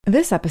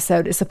This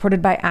episode is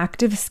supported by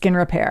Active Skin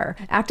Repair.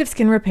 Active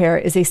Skin Repair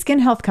is a skin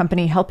health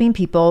company helping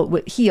people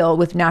heal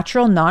with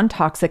natural,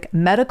 non-toxic,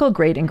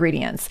 medical-grade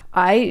ingredients.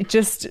 I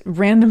just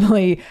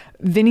randomly,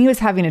 Vinny was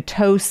having a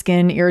toe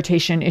skin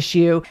irritation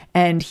issue,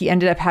 and he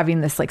ended up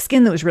having this like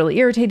skin that was really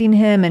irritating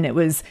him, and it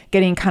was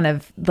getting kind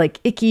of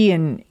like icky,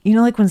 and you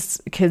know, like when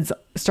kids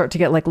start to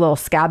get like little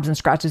scabs and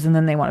scratches and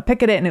then they want to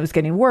pick at it, and it was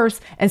getting worse.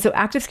 And so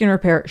Active Skin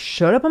Repair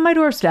showed up on my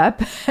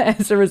doorstep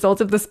as a result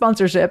of the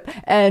sponsorship,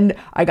 and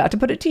I got to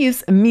put it to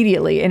use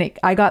immediately. And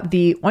I got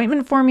the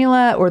ointment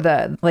formula, or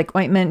the like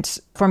ointment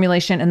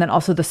formulation, and then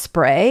also the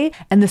spray,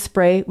 and the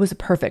spray was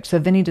perfect. So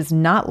Vinny does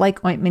not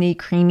like ointmenty,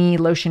 creamy,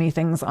 lotiony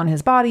things on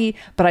his body,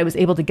 but I was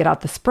able to get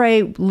out the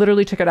spray,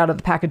 literally took it out of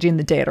the packaging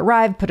the day it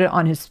arrived, put it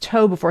on his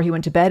toe before he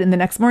went to bed. And the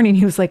next morning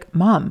he was like,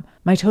 "Mom,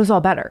 my toe's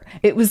all better."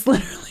 It was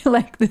literally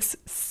like this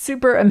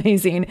super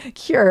amazing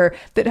cure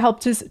that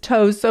helped his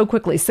toes so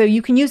quickly. So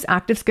you can use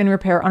Active Skin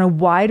Repair on a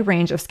wide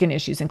range of skin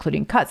issues,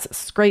 including cuts,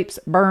 scrapes,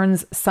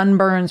 burns,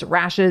 sunburns,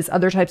 rashes,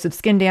 other types of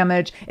skin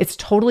damage. It's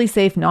totally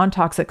safe,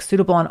 non-toxic,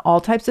 suitable on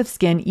all types of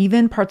skin,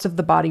 even parts of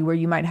the body where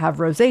you might have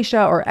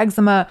rosacea or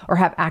eczema or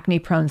have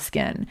acne-prone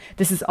skin.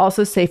 This is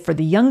also safe for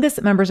the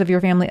youngest members of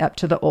your family up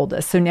to the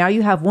oldest. So now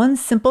you have one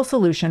simple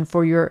solution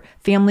for your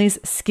family's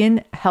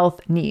skin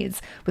health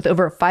needs. With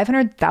over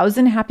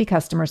 500,000 happy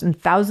customers and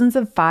thousands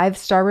of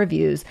 5-star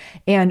reviews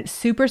and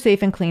super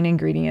safe and clean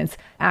ingredients,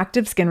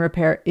 Active Skin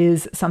Repair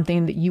is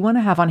something that you want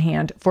to have on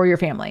hand for your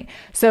family.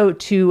 So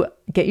to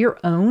get your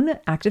own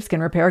Active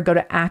Skin Repair, go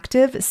to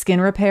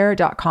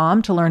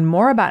activeskinrepair.com to learn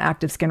more about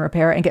Active Skin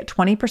Repair and get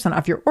 20%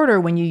 off your order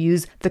when you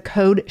use the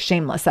code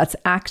SHAMELESS. That's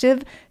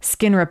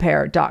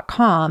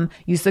activeskinrepair.com.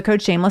 Use the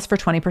code SHAMELESS for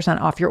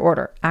 20% off your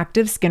order.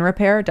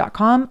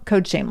 activeskinrepair.com,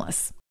 code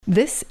SHAMELESS.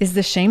 This is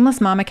the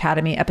Shameless Mom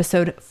Academy,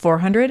 episode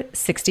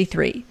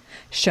 463.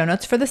 Show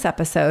notes for this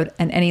episode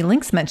and any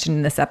links mentioned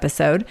in this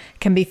episode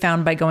can be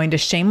found by going to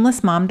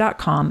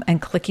shamelessmom.com and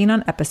clicking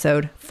on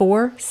episode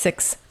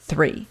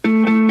 463.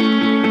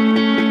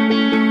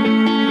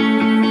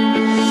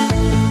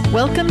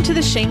 Welcome to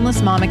the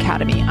Shameless Mom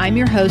Academy. I'm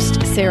your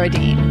host, Sarah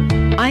Dean.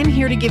 I'm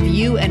here to give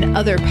you and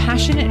other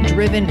passionate,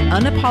 driven,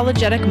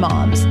 unapologetic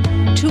moms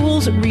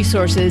tools,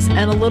 resources,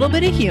 and a little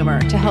bit of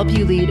humor to help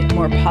you lead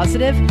more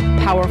positive,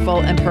 powerful,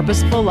 and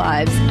purposeful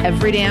lives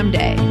every damn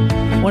day.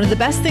 One of the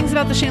best things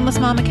about the Shameless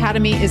Mom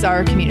Academy is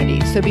our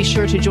community, so be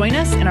sure to join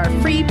us in our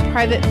free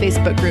private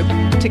Facebook group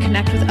to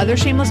connect with other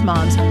shameless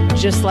moms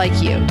just like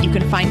you. You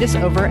can find us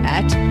over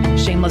at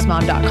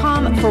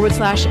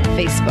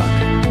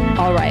shamelessmom.com/Facebook.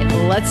 All right,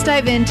 let's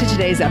dive into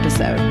today's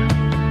episode.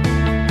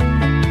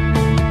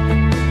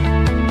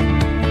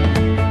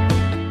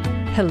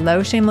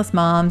 Hello, Shameless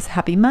Moms.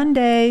 Happy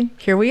Monday.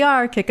 Here we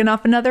are, kicking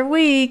off another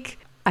week.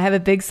 I have a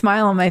big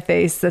smile on my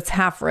face that's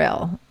half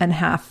real and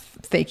half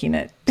faking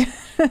it.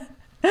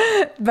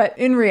 But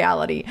in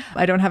reality,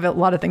 I don't have a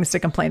lot of things to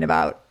complain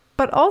about,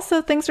 but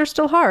also things are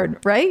still hard,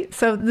 right?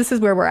 So this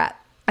is where we're at.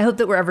 I hope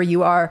that wherever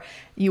you are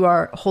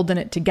holding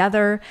it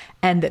together,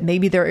 and that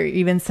maybe there are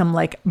even some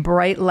like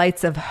bright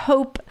lights of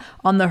hope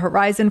on the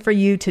horizon for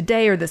you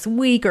today or this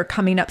week or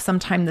coming up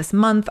sometime this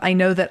month. I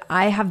know that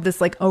I have this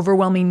like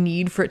overwhelming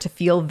need for it to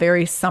feel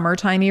very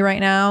summertimey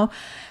right now.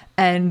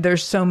 And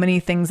there's so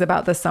many things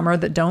about the summer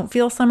that don't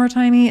feel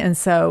summertimey. And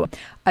so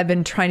I've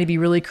been trying to be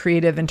really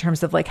creative in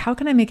terms of like, how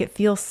can I make it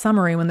feel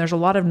summery when there's a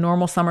lot of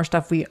normal summer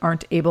stuff we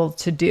aren't able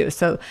to do?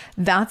 So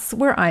that's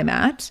where I'm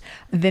at.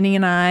 Vinny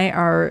and I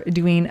are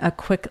doing a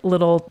quick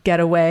little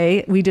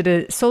getaway. We did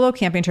a solo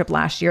camping trip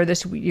last year.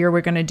 This year, we're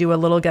going to do a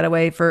little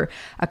getaway for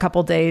a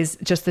couple days,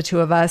 just the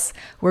two of us.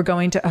 We're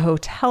going to a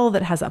hotel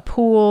that has a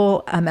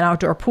pool, an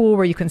outdoor pool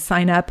where you can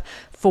sign up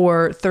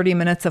for 30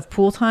 minutes of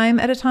pool time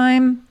at a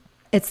time.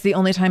 It's the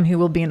only time he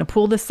will be in a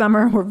pool this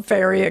summer. We're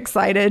very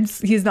excited.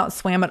 He's not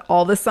swam at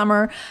all this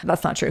summer.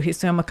 That's not true. He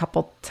swam a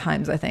couple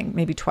times, I think,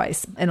 maybe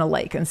twice in a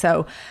lake. And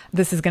so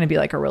this is going to be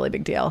like a really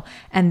big deal.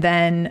 And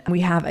then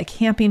we have a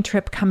camping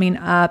trip coming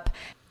up.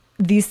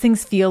 These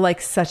things feel like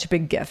such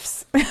big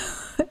gifts.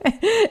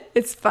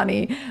 It's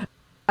funny.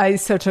 I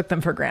so took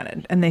them for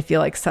granted, and they feel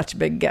like such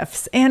big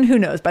gifts. And who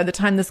knows, by the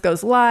time this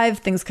goes live,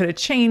 things could have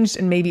changed,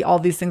 and maybe all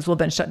these things will have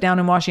been shut down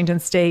in Washington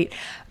State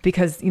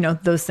because, you know,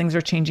 those things are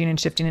changing and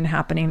shifting and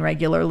happening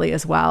regularly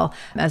as well,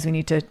 as we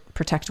need to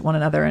protect one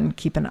another and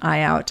keep an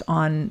eye out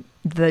on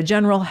the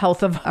general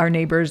health of our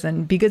neighbors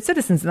and be good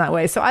citizens in that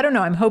way. So I don't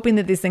know. I'm hoping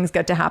that these things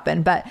get to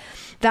happen. But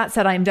that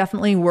said, I'm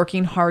definitely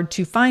working hard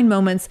to find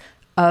moments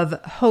of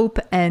hope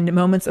and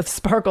moments of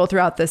sparkle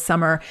throughout this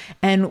summer.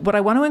 And what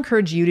I want to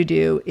encourage you to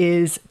do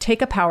is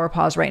take a power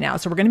pause right now.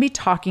 So we're going to be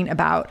talking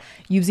about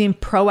using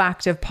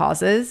proactive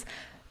pauses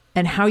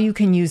and how you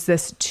can use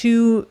this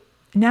to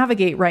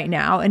navigate right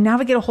now and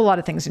navigate a whole lot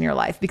of things in your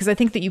life, because I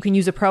think that you can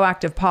use a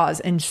proactive pause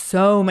in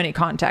so many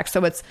contexts.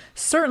 So it's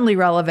certainly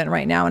relevant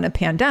right now in a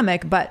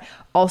pandemic, but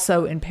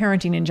also in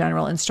parenting in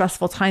general and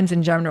stressful times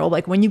in general,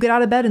 like when you get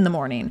out of bed in the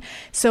morning.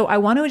 So I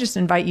want to just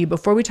invite you,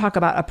 before we talk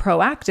about a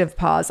proactive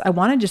pause, I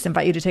want to just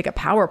invite you to take a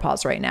power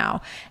pause right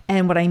now.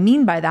 And what I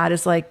mean by that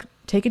is like,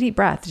 take a deep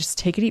breath. Just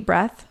take a deep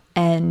breath.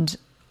 and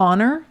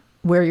honor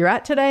where you're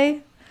at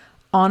today.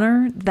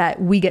 Honor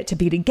that we get to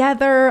be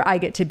together. I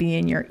get to be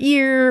in your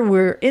ear.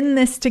 We're in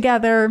this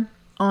together.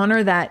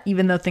 Honor that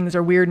even though things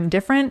are weird and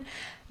different,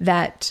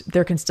 that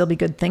there can still be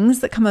good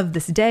things that come of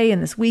this day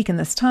and this week and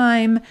this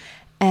time.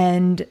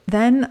 And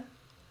then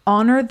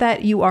honor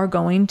that you are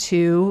going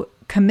to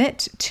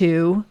commit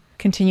to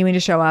continuing to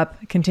show up,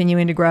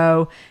 continuing to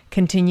grow,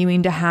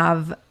 continuing to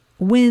have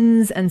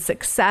wins and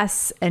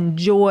success and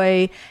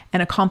joy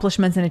and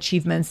accomplishments and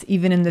achievements,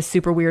 even in this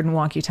super weird and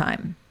wonky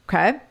time.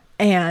 Okay.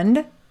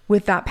 And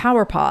with that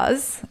power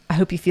pause, I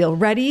hope you feel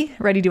ready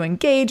to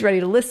engage, ready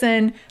to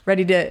listen,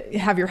 ready to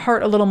have your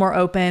heart a little more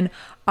open.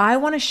 I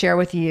want to share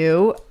with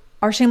you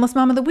our Shameless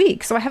Mom of the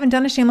Week. So I haven't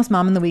done a Shameless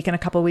Mom in the Week in a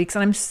couple of weeks,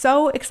 and I'm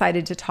so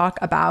excited to talk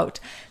about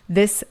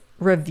this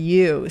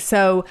review.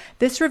 So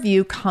this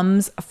review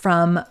comes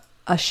from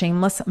a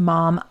shameless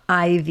mom,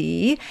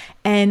 Ivy.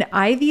 And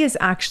Ivy is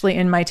actually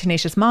in my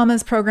Tenacious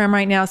Mamas program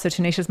right now. So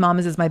Tenacious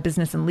Mamas is my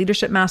business and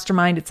leadership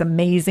mastermind. It's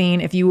amazing.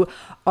 If you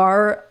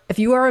are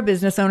a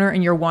business owner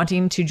and you're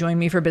wanting to join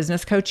me for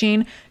business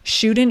coaching,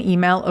 shoot an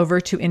email over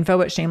to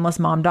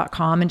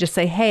info@shamelessmom.com and just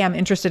say, hey, I'm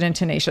interested in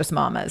Tenacious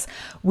Mamas.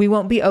 We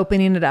won't be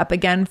opening it up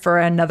again for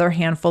another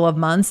handful of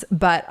months,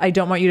 but I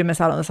don't want you to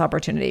miss out on this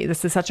opportunity.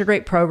 This is such a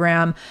great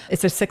program.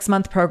 It's a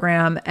 6-month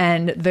program,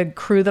 and the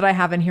crew that I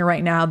have in here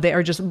right now, they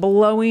are just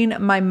blowing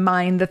my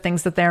mind, the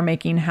things that they're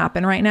making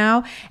happen right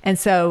now. And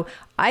so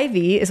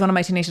Ivy is one of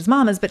my Tenacious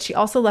Mamas, but she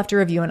also left a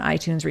review on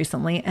iTunes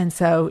recently. And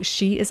so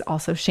she is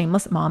also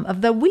Shameless Mom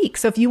of the Week.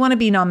 So if you want to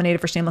be nominated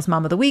for Shameless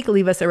Mom of the Week,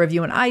 leave us a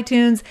review on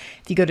iTunes.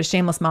 If you go to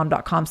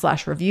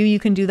shamelessmom.com/review, you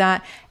can do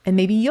that. And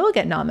maybe you'll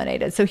get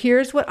nominated. So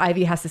here's what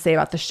Ivy has to say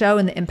about the show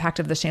and the impact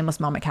of the Shameless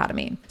Mom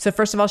Academy. So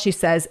first of all, she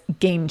says,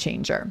 game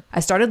changer.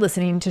 I started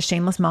listening to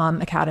Shameless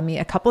Mom Academy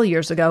a couple of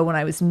years ago when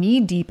I was knee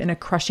deep in a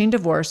crushing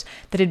divorce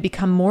that had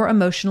become more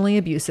emotionally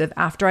abusive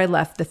after I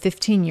left the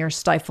 15-year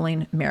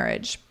stifling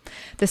marriage.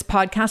 This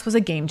podcast was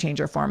a game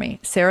changer for me.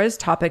 Sarah's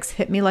topics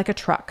hit me like a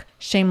truck.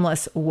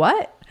 Shameless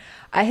what?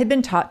 I had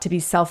been taught to be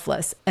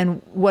selfless,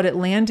 and what it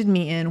landed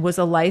me in was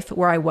a life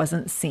where I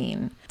wasn't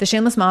seen. The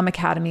Shameless Mom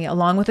Academy,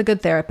 along with a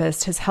good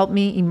therapist, has helped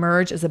me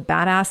emerge as a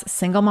badass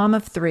single mom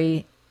of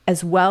 3,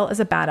 as well as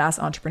a badass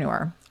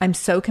entrepreneur. I'm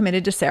so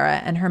committed to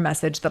Sarah and her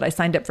message that I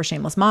signed up for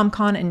Shameless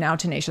MomCon and now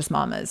Tenacious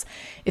Mamas.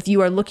 If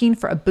you are looking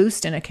for a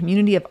boost in a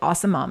community of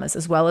awesome mamas,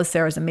 as well as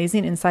Sarah's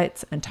amazing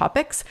insights and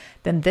topics,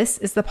 then this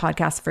is the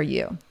podcast for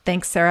you.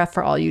 Thanks, Sarah,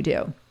 for all you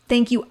do.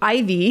 Thank you,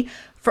 Ivy,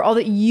 for all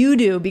that you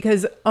do,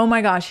 because, oh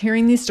my gosh,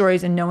 hearing these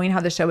stories and knowing how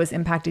the show has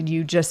impacted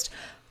you just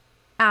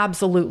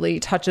absolutely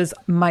touches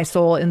my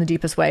soul in the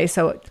deepest way.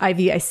 So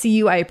Ivy, I see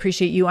you. I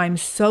appreciate you. I'm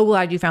so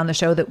glad you found the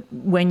show that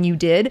when you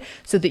did,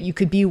 so that you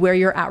could be where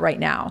you're at right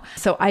now.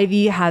 So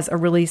Ivy has a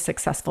really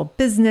successful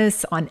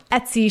business on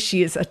Etsy.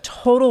 She is a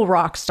total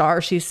rock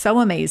star. She's so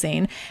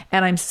amazing.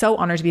 And I'm so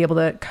honored to be able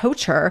to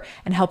coach her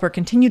and help her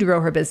continue to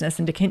grow her business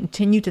and to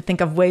continue to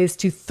think of ways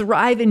to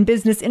thrive in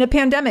business in a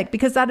pandemic,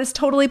 because that is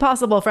totally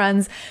possible,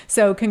 friends.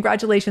 So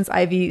congratulations,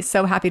 Ivy.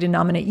 So happy to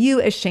nominate you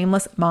as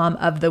Shameless Mom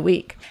of the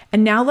Week.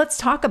 And now let's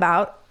talk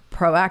about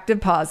proactive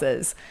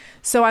pauses.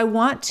 So I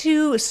want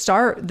to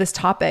start this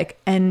topic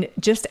and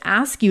just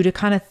ask you to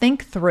kind of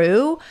think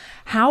through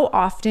how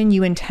often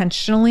you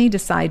intentionally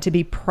decide to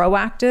be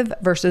proactive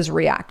versus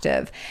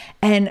reactive.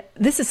 And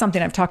this is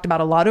something I've talked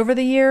about a lot over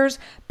the years,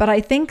 but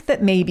I think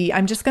that maybe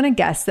I'm just going to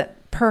guess that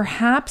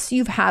perhaps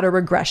you've had a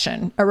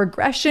regression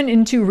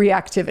into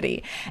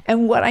reactivity.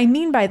 And what I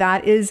mean by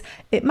that is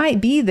it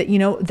might be that,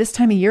 this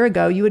time a year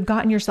ago, you had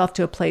gotten yourself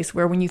to a place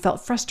where when you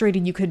felt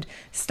frustrated, you could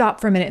stop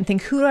for a minute and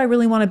think, who do I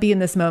really want to be in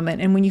this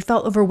moment? And when you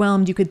felt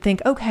overwhelmed, you could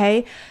think,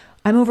 okay,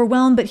 I'm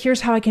overwhelmed, but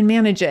here's how I can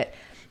manage it.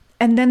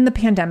 And then the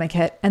pandemic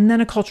hit, and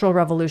then a cultural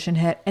revolution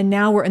hit. And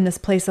now we're in this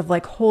place of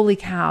like, holy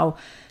cow,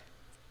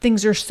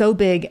 things are so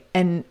big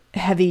and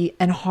heavy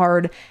and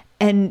hard,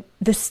 and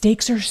the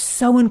stakes are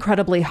so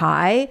incredibly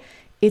high.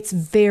 It's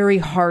very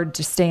hard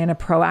to stay in a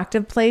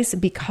proactive place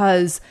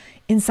because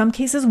in some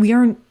cases we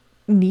are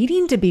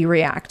needing to be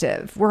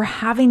reactive. We're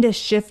having to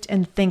shift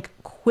and think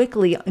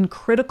quickly in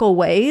critical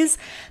ways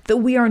that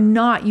we are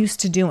not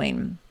used to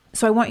doing.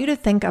 So I want you to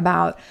think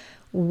about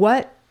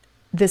what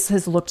this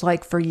has looked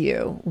like for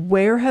you.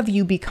 Where have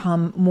you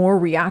become more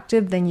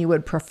reactive than you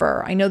would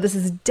prefer? I know this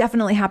has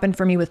definitely happened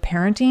for me with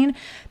parenting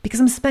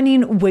because I'm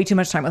spending way too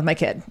much time with my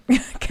kid.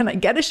 Can I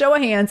get a show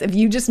of hands if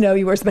you just know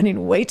you are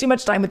spending way too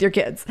much time with your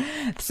kids?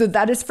 So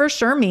that is for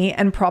sure me,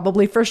 and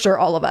probably for sure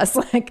all of us.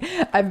 Like,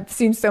 I've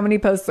seen so many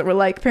posts that were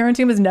like,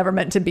 parenting was never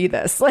meant to be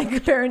this. Like,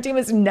 parenting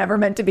was never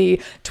meant to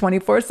be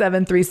 24/7,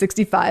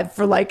 365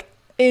 for like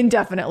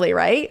indefinitely,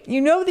 right? You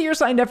know that you're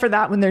signed up for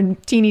that when they're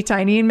teeny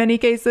tiny in many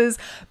cases,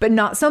 but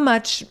not so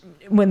much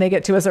when they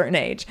get to a certain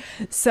age.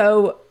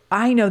 So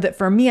I know that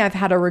for me, I've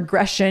had a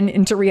regression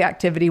into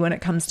reactivity when it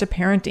comes to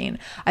parenting.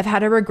 I've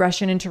had a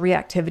regression into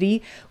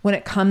reactivity when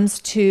it comes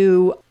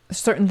to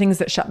certain things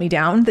that shut me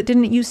down that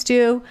didn't used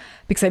to,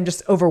 because I'm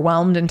just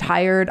overwhelmed and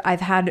tired.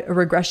 I've had a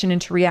regression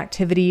into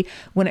reactivity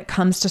when it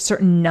comes to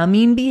certain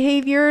numbing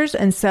behaviors.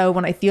 And so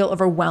when I feel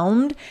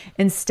overwhelmed,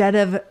 instead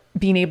of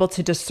being able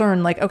to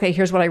discern like, okay,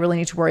 here's what I really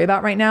need to worry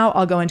about right now,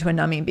 I'll go into a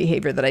numbing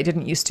behavior that I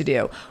didn't used to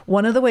do.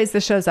 One of the ways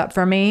this shows up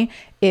for me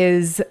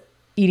is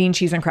eating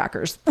cheese and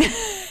crackers.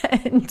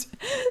 And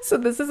so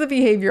this is a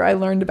behavior I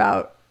learned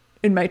about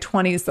in my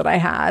 20s that I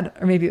had,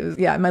 or maybe it was,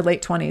 in my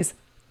late 20s.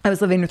 I was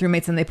living with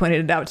roommates and they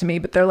pointed it out to me,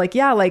 but they're like,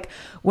 yeah, like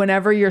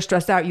whenever you're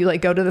stressed out, you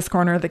like go to this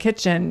corner of the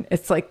kitchen.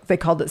 It's like, they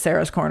called it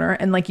Sarah's corner.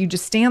 And like, you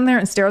just stand there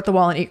and stare at the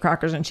wall and eat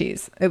crackers and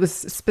cheese. It was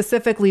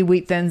specifically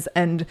wheat thins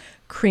and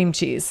cream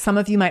cheese. Some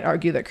of you might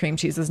argue that cream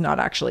cheese is not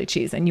actually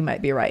cheese, and you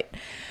might be right.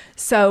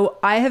 So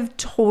I have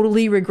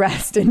totally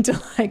regressed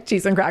into like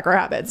cheese and cracker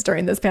habits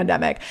during this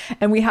pandemic.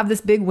 And we have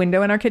this big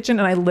window in our kitchen,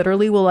 and I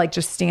literally will like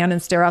just stand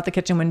and stare out the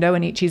kitchen window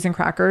and eat cheese and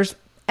crackers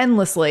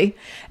endlessly.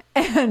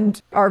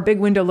 And our big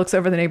window looks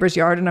over the neighbor's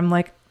yard, and I'm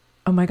like,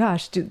 oh my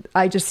gosh, dude,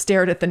 I just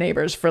stared at the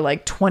neighbors for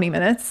like 20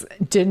 minutes,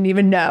 didn't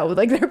even know.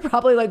 Like, they're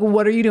probably like,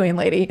 what are you doing,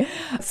 lady?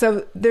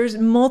 So there's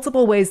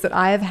multiple ways that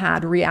I have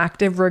had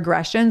reactive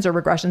regressions or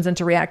regressions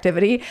into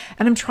reactivity.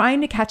 And I'm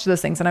trying to catch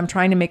those things, and I'm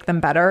trying to make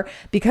them better,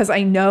 because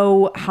I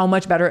know how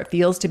much better it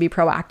feels to be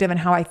proactive and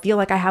how I feel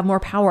like I have more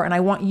power. And I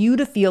want you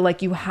to feel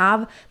like you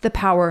have the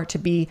power to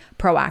be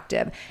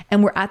proactive.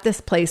 And we're at this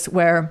place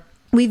where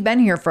we've been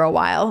here for a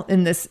while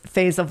in this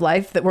phase of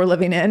life that we're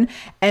living in,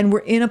 and we're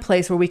in a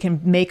place where we can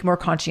make more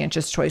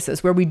conscientious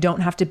choices, where we don't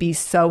have to be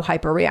so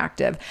hyper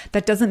reactive.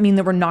 That doesn't mean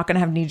that we're not going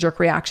to have knee-jerk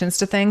reactions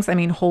to things. I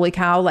mean, holy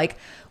cow, like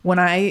when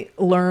I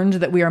learned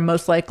that we are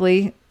most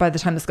likely, by the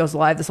time this goes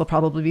live, this will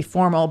probably be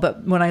formal,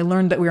 but when I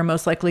learned that we are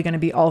most likely going to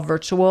be all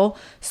virtual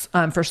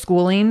for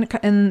schooling,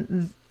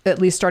 and at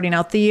least starting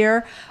out the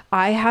year,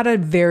 I had a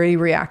very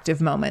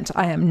reactive moment.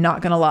 I am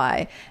not going to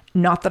lie.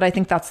 Not that I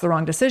think that's the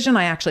wrong decision.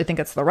 I actually think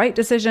it's the right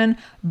decision,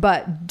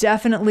 but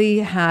definitely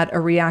had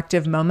a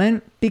reactive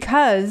moment,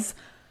 because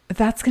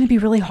that's going to be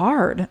really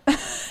hard.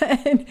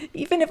 And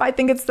even if I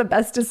think it's the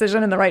best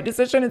decision and the right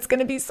decision, it's going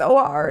to be so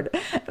hard.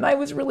 And I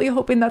was really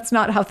hoping that's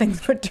not how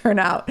things would turn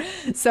out.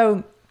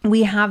 So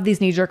we have these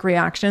knee-jerk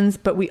reactions,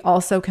 but we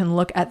also can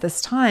look at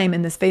this time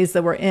in this phase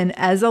that we're in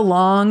as a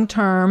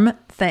long-term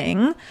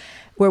thing,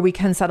 where we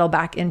can settle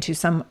back into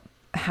some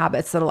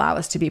habits that allow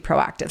us to be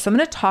proactive. So I'm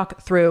going to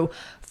talk through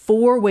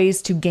 4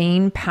 ways to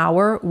gain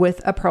power with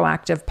a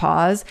proactive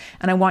pause.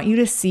 And I want you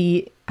to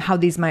see how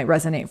these might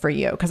resonate for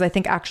you, because I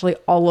think actually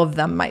all of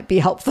them might be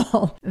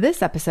helpful.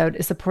 This episode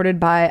is supported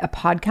by a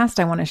podcast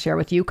I want to share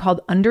with you called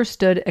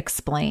Understood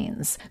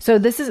Explains. So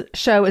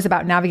show is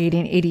about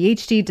navigating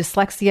ADHD,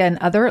 dyslexia, and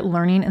other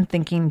learning and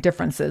thinking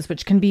differences,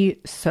 which can be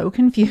so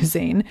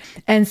confusing.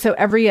 And so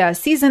every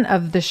season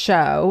of the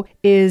show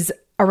is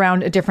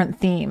around a different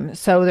theme.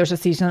 So there's a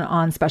season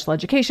on special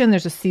education,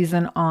 there's a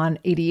season on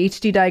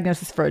ADHD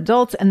diagnosis for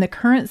adults, and the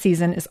current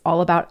season is all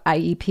about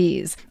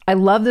IEPs. I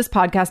love this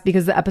podcast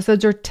because the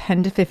episodes are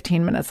 10 to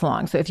 15 minutes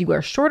long. So if you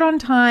are short on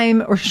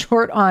time or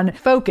short on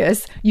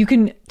focus, you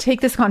can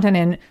take this content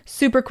in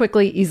super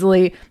quickly,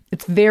 easily.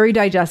 It's very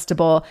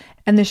digestible.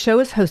 And the show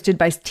is hosted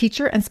by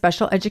teacher and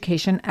special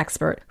education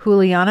expert,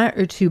 Juliana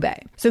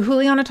Urtubey. So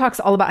Juliana talks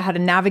all about how to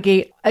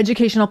navigate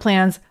educational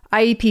plans,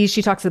 IEPs.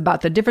 She talks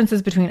about the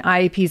differences between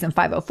IEPs and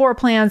 504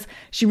 plans.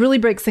 She really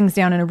breaks things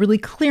down in a really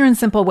clear and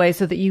simple way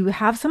so that you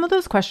have some of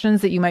those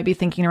questions that you might be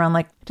thinking around,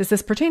 like, does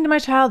this pertain to my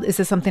child? Is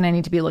this something I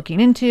need to be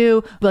looking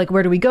into? Like,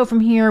 where do we go from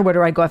here? Where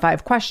do I go if I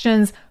have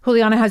questions?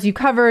 Juliana has you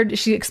covered.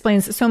 She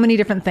explains so many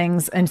different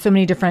things and so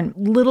many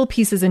different little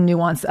pieces and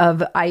nuance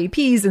of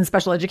IEPs and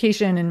special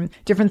education and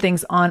different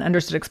things on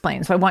Understood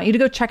Explains. So I want you to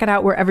go check it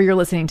out wherever you're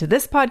listening to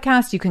this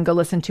podcast. You can go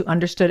listen to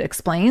Understood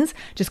Explains.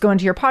 Just go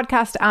into your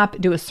podcast app,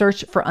 do a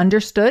search for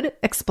Understood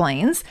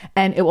Explains,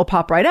 and it will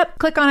pop right up.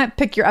 Click on it,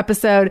 pick your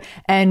episode,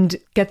 and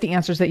get the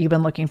answers that you've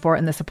been looking for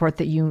and the support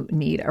that you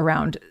need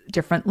around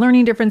different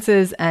learning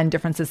differences and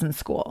differences in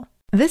school.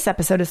 This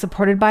episode is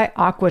supported by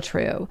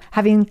AquaTrue.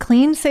 Having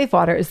clean, safe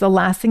water is the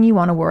last thing you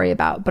want to worry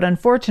about. But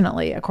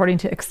unfortunately, according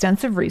to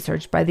extensive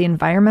research by the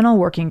Environmental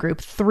Working Group,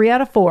 3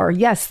 out of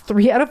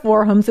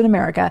 4 homes in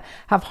America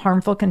have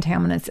harmful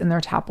contaminants in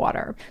their tap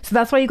water. So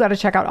that's why you got to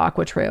check out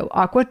AquaTrue.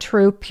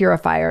 AquaTrue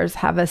purifiers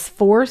have a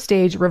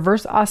 4-stage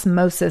reverse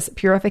osmosis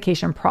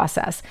purification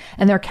process.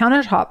 And their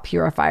countertop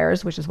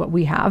purifiers, which is what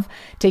we have,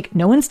 take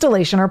no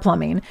installation or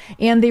plumbing,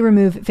 and they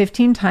remove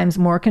 15 times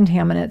more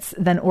contaminants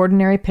than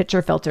ordinary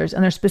pitcher filters.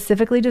 And they're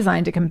specifically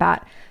designed to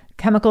combat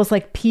chemicals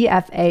like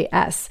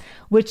PFAS,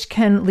 which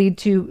can lead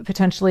to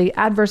potentially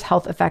adverse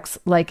health effects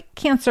like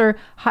cancer,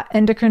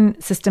 endocrine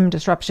system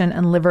disruption,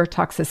 and liver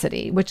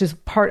toxicity, which is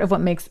part of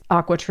what makes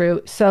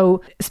AquaTrue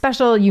so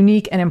special,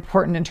 unique, and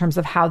important in terms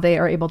of how they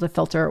are able to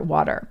filter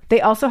water.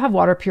 They also have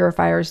water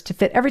purifiers to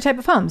fit every type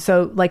of home.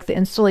 So like the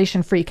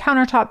installation-free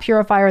countertop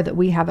purifier that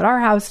we have at our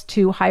house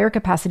to higher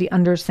capacity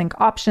under sink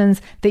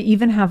options. They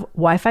even have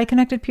Wi-Fi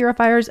connected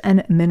purifiers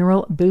and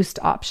mineral boost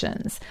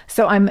options.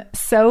 So I'm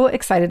so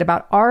excited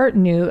about our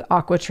new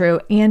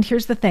AquaTrue. And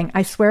here's the thing,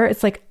 I swear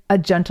it's like a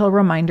gentle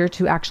reminder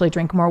to actually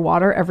drink more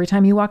water every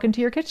time you walk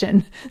into your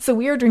kitchen. So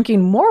we are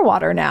drinking more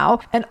water now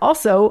and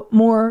also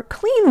more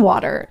clean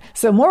water.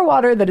 So more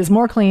water that is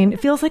more clean.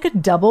 It feels like a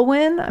double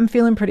win. I'm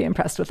feeling pretty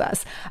impressed with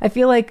us. I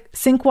feel like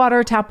sink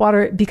water, tap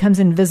water becomes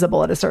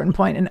invisible at a certain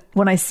point. And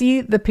when I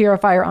see the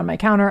purifier on my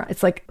counter,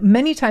 it's like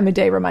many times a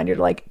day reminder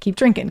to like, keep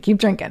drinking, keep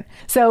drinking.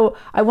 So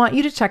I want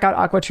you to check out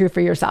AquaTrue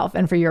for yourself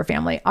and for your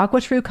family.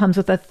 AquaTrue comes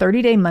with a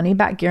 30-day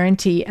money-back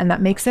guarantee, and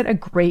that makes it a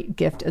great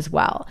gift as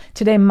well.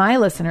 Today, my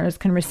listeners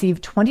can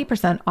receive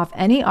 20% off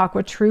any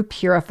AquaTrue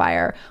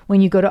purifier when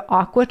you go to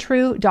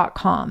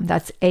aquatrue.com.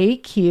 That's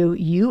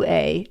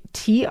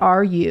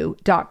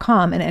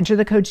AQUATRU.com and enter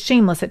the code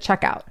shameless at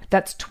checkout.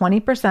 That's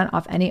 20%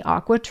 off any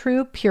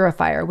AquaTrue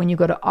purifier when you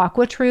go to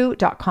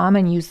aquatrue.com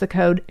and use the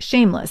code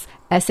shameless,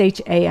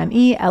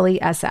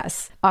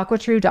 SHAMELESS.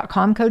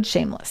 aquatrue.com code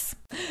shameless.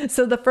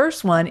 So the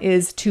first one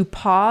is to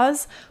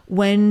pause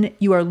when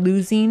you are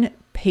losing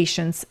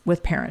patience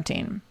with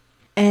parenting.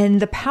 And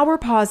the power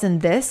pause in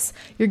this,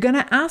 you're going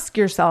to ask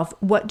yourself,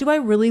 what do I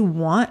really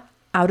want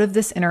out of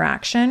this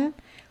interaction?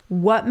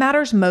 What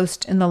matters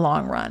most in the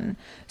long run?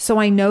 So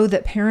I know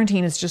that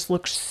parenting has just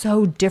looked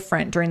so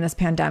different during this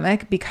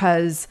pandemic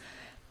because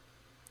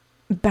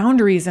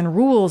boundaries and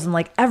rules and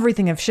like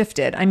everything have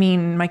shifted. I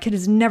mean, my kid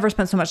has never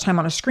spent so much time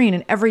on a screen,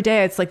 and every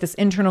day it's like this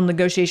internal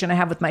negotiation I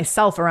have with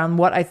myself around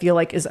what I feel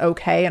like is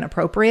okay and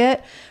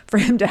appropriate for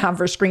him to have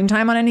for screen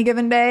time on any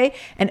given day.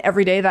 And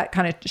every day that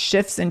kind of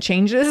shifts and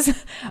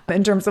changes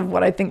in terms of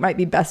what I think might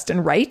be best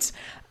and right.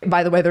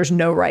 By the way, there's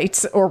no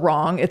right or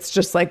wrong. It's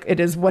just like, it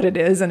is what it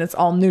is, and it's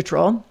all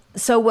neutral.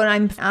 So what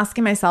I'm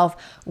asking myself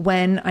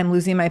when I'm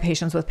losing my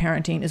patience with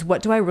parenting is,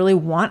 what do I really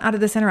want out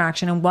of this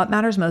interaction and what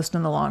matters most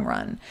in the long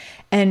run?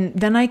 And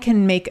then I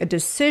can make a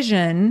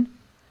decision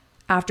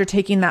after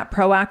taking that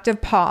proactive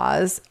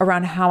pause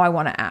around how I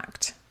want to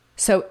act.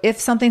 So if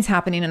something's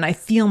happening and I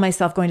feel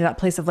myself going to that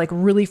place of like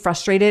really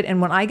frustrated, and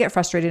when I get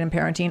frustrated in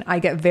parenting, I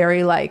get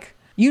very like,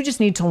 you just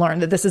need to learn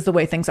that this is the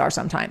way things are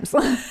sometimes.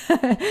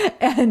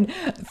 And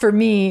for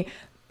me,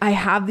 I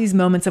have these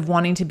moments of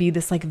wanting to be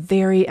this like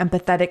very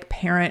empathetic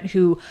parent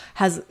who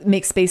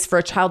makes space for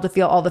a child to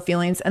feel all the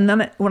feelings. And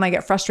then when I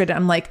get frustrated,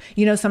 I'm like,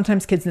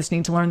 sometimes kids just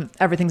need to learn that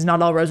everything's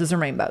not all roses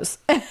and rainbows.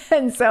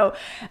 And so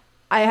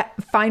I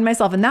find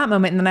myself in that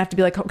moment, and then I have to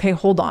be like, okay,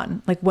 hold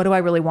on. Like, what do I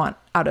really want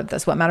out of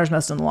this? What matters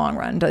most in the long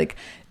run? Like,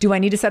 do I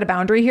need to set a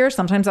boundary here?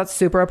 Sometimes that's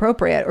super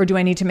appropriate. Or do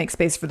I need to make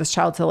space for this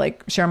child to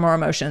like share more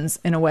emotions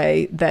in a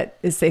way that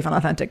is safe and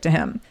authentic to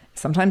him?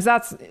 Sometimes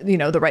that's,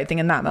 the right thing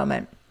in that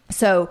moment.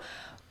 So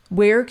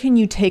where can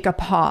you take a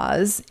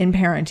pause in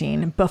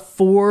parenting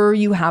before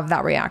you have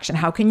that reaction?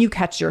 How can you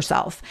catch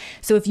yourself?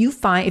 So if you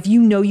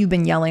know you've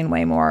been yelling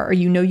way more, or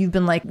you've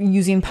been like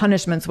using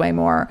punishments way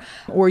more,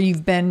 or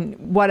you've been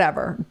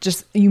whatever,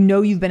 just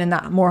you've been in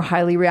that more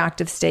highly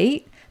reactive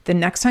state, the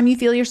next time you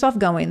feel yourself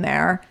going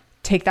there,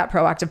 take that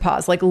proactive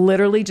pause. Like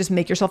literally just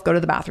make yourself go to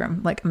the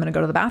bathroom. Like, I'm going to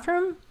go to the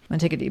bathroom. I'm going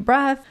to take a deep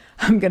breath.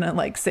 I'm going to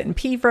like sit and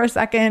pee for a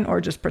second,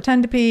 or just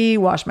pretend to pee,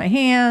 wash my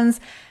hands.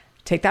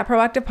 Take that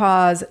proactive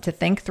pause to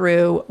think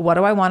through, what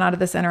do I want out of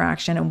this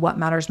interaction and what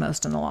matters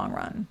most in the long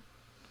run?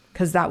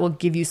 Because that will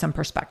give you some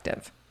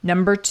perspective.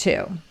 Number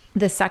 2,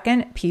 the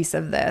second piece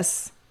of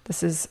this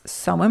is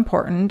so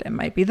important, it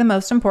might be the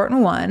most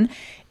important one,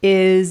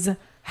 is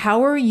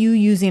how are you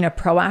using a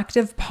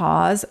proactive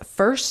pause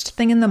first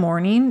thing in the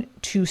morning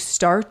to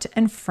start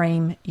and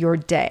frame your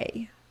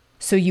day?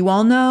 So you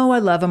all know I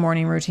love a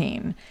morning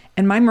routine,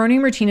 and my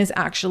morning routine is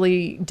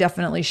actually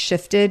definitely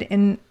shifted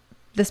in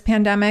this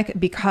pandemic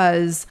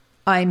because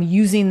I'm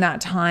using that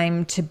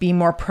time to be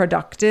more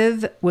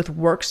productive with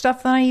work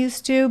stuff than I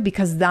used to,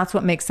 because that's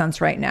what makes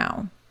sense right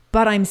now.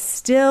 But I'm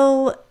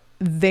still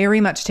very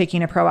much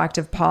taking a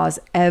proactive pause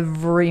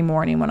every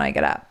morning when I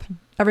get up.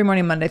 Every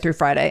morning, Monday through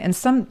Friday, and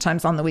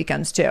sometimes on the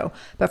weekends too,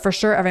 but for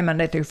sure every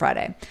Monday through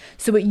Friday.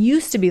 So it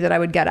used to be that I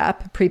would get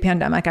up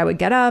pre-pandemic, I would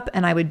get up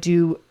and I would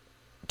do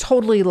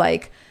totally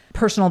like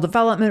personal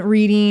development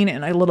reading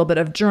and a little bit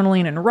of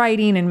journaling and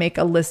writing, and make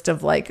a list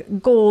of like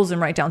goals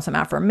and write down some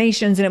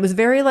affirmations. And it was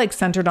very like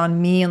centered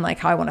on me and like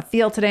how I want to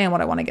feel today and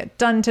what I want to get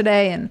done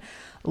today, and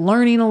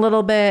learning a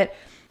little bit.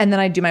 And then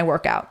I do my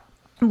workout.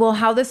 Well,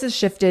 how this has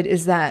shifted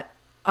is that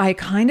I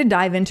kind of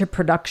dive into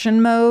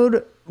production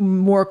mode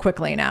more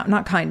quickly now.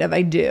 Not kind of,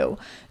 I do.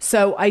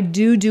 So I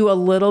do a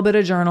little bit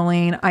of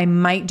journaling. I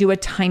might do a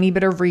tiny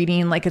bit of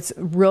reading, like it's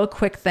real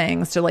quick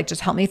things to like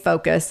just help me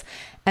focus.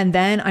 And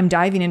then I'm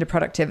diving into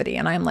productivity,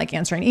 and I'm like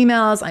answering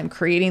emails, I'm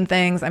creating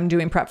things, I'm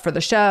doing prep for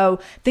the show,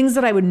 things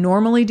that I would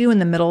normally do in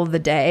the middle of the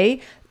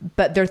day,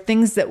 but they're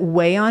things that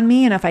weigh on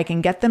me. And if I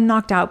can get them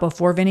knocked out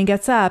before Vinny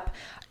gets up,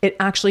 it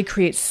actually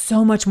creates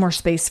so much more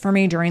space for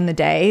me during the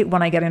day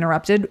when I get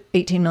interrupted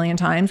 18 million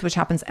times, which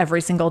happens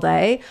every single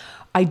day.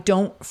 I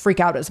don't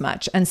freak out as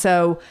much. And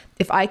so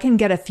if I can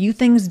get a few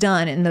things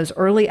done in those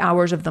early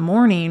hours of the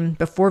morning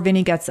before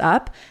Vinny gets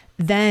up,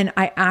 then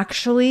I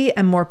actually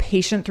am more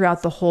patient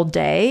throughout the whole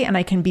day, and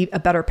I can be a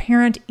better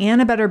parent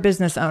and a better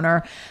business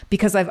owner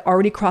because I've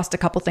already crossed a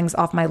couple things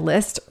off my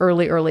list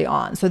early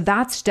on. So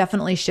that's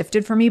definitely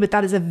shifted for me, but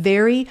that is a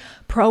very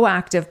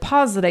proactive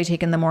pause that I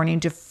take in the morning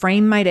to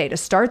frame my day, to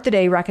start the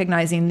day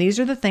recognizing these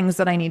are the things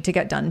that I need to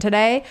get done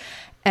today.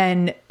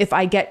 And if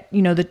I get,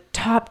 the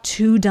top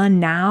 2 done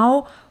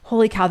now,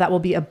 holy cow, that will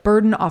be a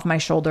burden off my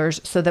shoulders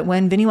so that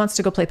when Vinny wants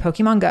to go play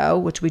Pokemon Go,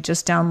 which we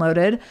just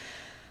downloaded,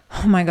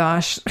 oh my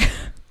gosh,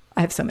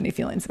 I have so many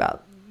feelings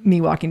about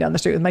me walking down the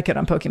street with my kid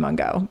on Pokemon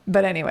Go.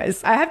 But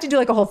anyways, I have to do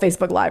like a whole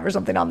Facebook Live or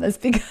something on this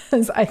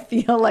because I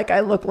feel like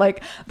I look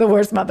like the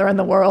worst mother in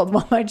the world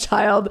while my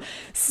child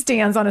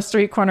stands on a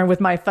street corner with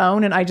my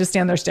phone and I just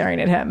stand there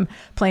staring at him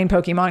playing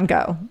Pokemon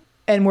Go.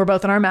 And we're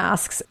both in our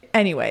masks.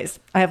 Anyways,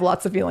 I have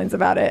lots of feelings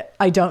about it.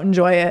 I don't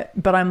enjoy it,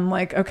 but I'm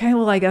like, okay,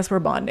 well, I guess we're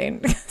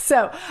bonding.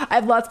 So I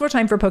have lots more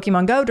time for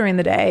Pokemon Go during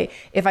the day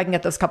if I can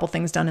get those couple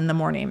things done in the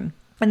morning.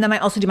 And then I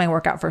also do my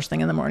workout first thing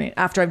in the morning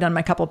after I've done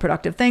my couple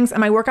productive things. And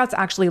my workout's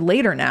actually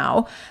later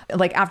now,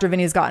 like after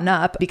Vinny's gotten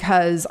up,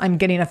 because I'm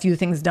getting a few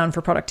things done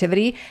for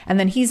productivity. And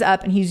then he's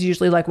up and he's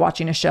usually like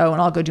watching a show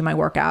and I'll go do my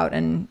workout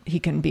and he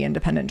can be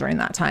independent during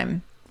that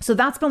time. So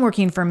that's been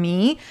working for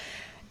me,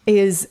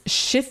 is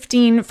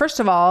shifting, first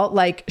of all,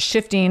 like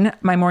shifting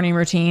my morning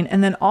routine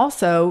and then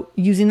also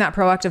using that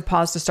proactive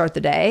pause to start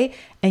the day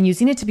and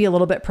using it to be a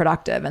little bit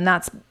productive. And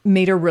that's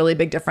made a really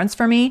big difference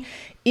for me.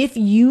 If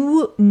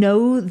you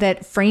know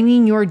that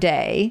framing your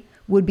day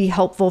would be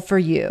helpful for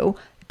you,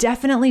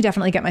 definitely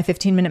get my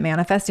 15-minute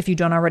manifest if you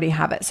don't already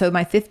have it. So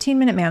my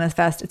 15-minute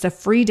manifest, it's a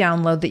free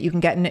download that you can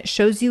get and it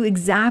shows you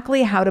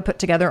exactly how to put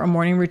together a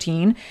morning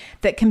routine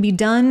that can be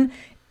done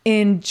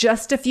in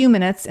just a few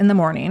minutes in the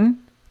morning.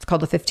 It's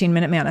called the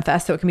 15-minute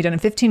manifest. So it can be done in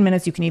 15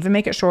 minutes. You can even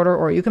make it shorter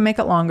or you can make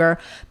it longer,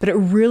 but it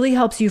really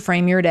helps you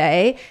frame your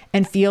day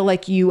and feel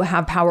like you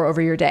have power over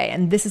your day.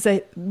 And this is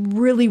a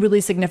really, really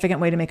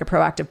significant way to make a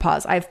proactive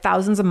pause. I have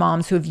thousands of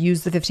moms who have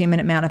used the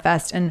 15-minute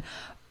manifest and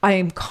I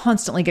am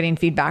constantly getting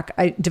feedback.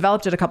 I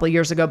developed it a couple of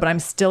years ago, but I'm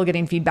still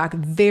getting feedback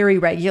very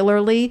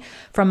regularly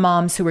from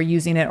moms who are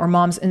using it or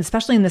moms, and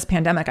especially in this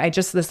pandemic. I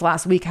just this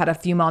last week had a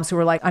few moms who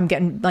were like, I'm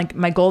getting like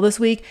my goal this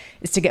week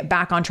is to get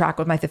back on track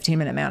with my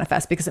 15-minute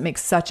manifest because it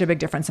makes such a big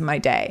difference in my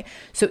day.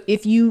 So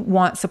if you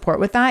want support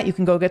with that, you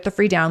can go get the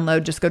free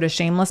download. Just go to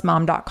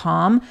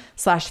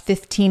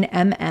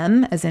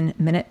shamelessmom.com/15mm as in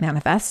minute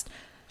manifest,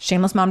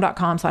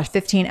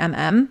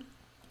 shamelessmom.com/15mm.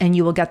 And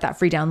you will get that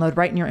free download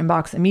right in your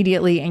inbox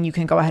immediately, and you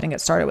can go ahead and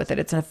get started with it.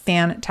 It's a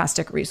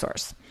fantastic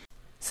resource.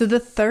 So the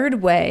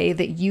third way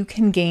that you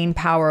can gain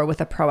power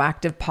with a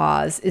proactive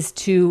pause is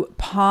to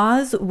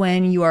pause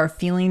when you are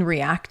feeling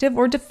reactive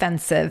or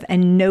defensive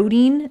and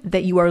noting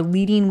that you are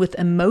leading with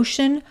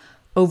emotion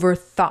over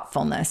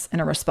thoughtfulness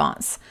in a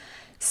response.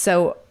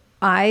 So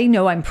I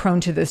know I'm prone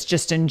to this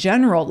just in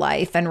general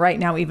life, and right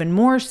now even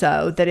more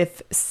so, that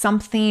if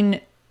something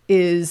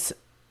is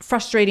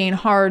frustrating,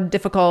 hard,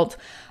 difficult,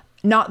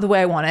 not the way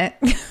I want it,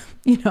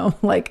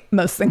 like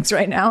most things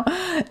right now,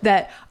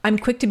 that I'm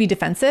quick to be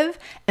defensive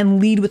and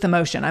lead with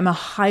emotion. I'm a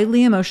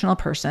highly emotional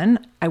person.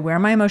 I wear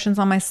my emotions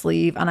on my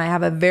sleeve and I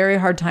have a very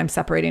hard time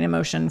separating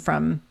emotion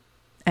from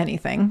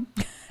anything.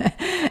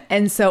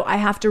 And so I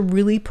have to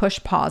really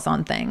push pause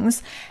on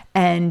things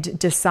and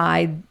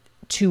decide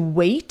to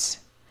wait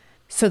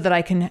so that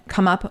I can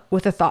come up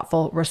with a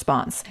thoughtful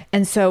response.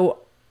 And so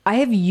I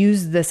have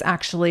used this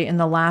actually in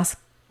the last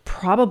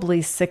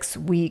probably 6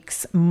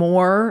 weeks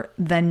more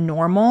than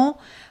normal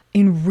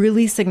in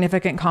really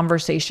significant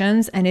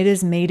conversations. And it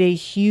has made a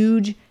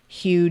huge,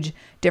 huge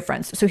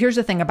difference. So here's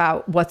the thing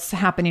about what's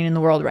happening in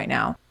the world right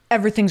now.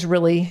 Everything's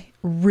really,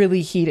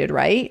 really heated,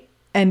 right?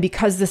 And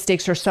because the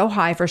stakes are so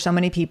high for so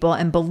many people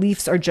and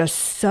beliefs are just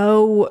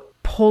so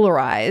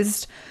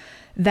polarized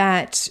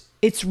that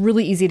it's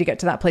really easy to get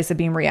to that place of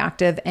being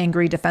reactive,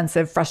 angry,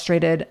 defensive,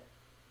 frustrated,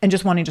 and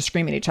just wanting to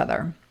scream at each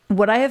other.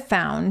 What I have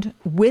found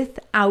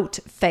without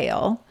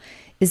fail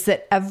is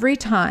that every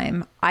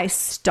time I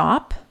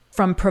stop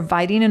from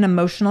providing an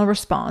emotional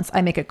response,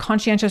 I make a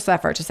conscientious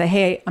effort to say,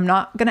 hey, I'm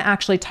not going to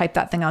actually type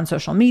that thing on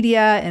social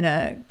media in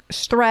a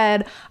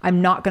thread.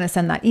 I'm not going to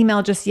send that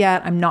email just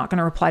yet. I'm not going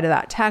to reply to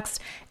that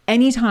text.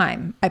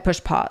 Anytime I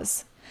push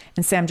pause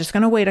and say, I'm just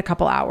going to wait a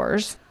couple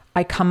hours,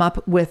 I come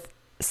up with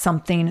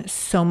something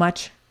so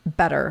much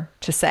better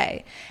to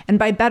say. And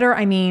by better,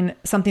 I mean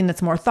something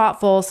that's more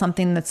thoughtful,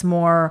 something that's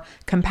more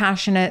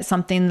compassionate,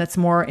 something that's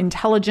more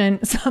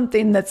intelligent,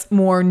 something that's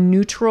more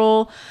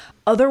neutral.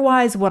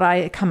 Otherwise, what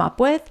I come up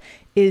with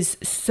is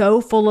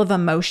so full of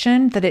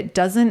emotion that it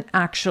doesn't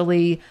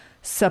actually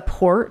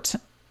support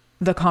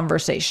the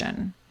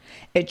conversation.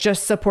 It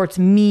just supports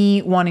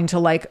me wanting to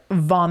like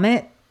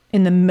vomit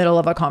in the middle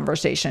of a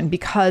conversation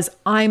because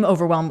I'm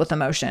overwhelmed with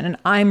emotion and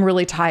I'm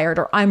really tired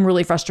or I'm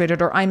really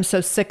frustrated or I'm so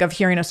sick of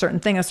hearing a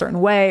certain thing a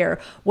certain way or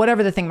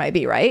whatever the thing might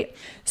be, right?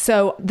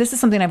 So this is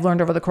something I've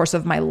learned over the course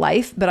of my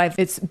life, but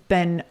it's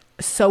been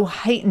so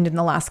heightened in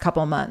the last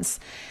couple of months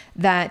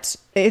that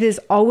it is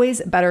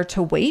always better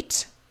to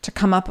wait to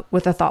come up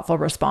with a thoughtful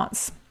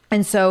response.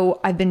 And so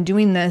I've been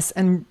doing this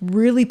and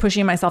really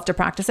pushing myself to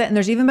practice it. And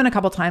there's even been a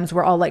couple times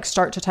where I'll like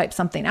start to type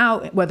something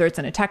out, whether it's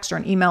in a text or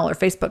an email or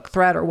Facebook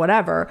thread or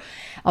whatever.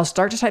 I'll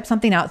start to type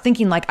something out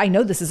thinking like, I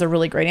know this is a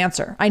really great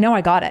answer. I know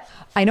I got it.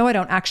 I know I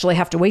don't actually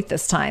have to wait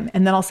this time.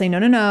 And then I'll say,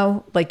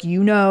 no. Like,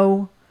 you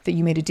know that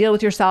you made a deal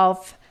with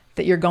yourself,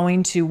 that you're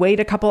going to wait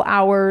a couple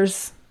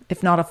hours,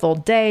 if not a full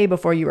day,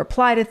 before you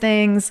reply to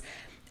things.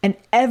 And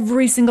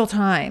every single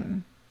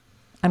time,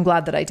 I'm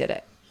glad that I did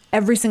it.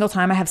 Every single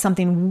time I have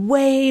something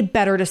way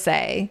better to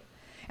say,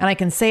 and I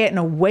can say it in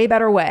a way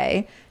better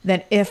way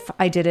than if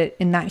I did it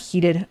in that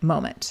heated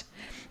moment.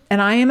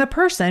 And I am a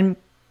person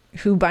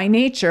who by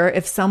nature,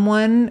 if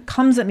someone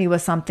comes at me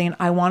with something,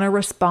 I want to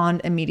respond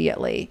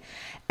immediately.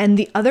 And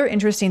the other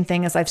interesting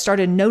thing is I've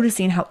started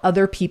noticing how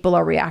other people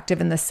are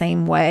reactive in the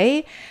same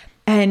way.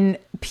 And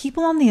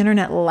people on the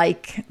internet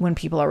like when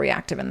people are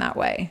reactive in that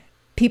way.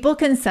 People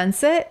can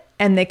sense it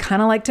and they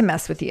kind of like to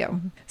mess with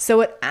you.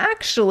 So it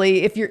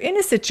actually, if you're in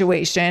a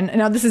situation, and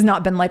now this has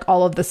not been like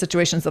all of the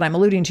situations that I'm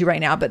alluding to right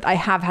now, but I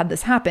have had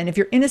this happen. If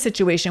you're in a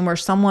situation where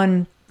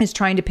someone is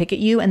trying to pick at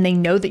you and they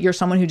know that you're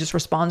someone who just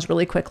responds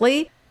really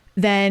quickly,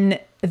 then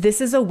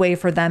this is a way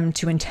for them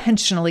to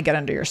intentionally get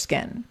under your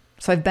skin.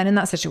 So I've been in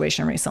that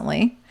situation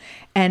recently,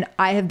 and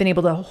I have been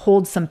able to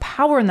hold some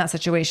power in that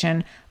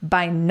situation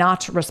by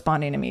not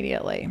responding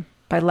immediately,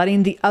 by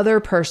letting the other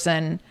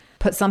person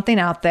put something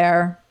out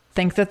there,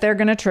 think that they're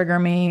going to trigger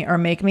me or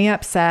make me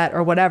upset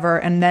or whatever.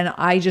 And then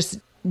I just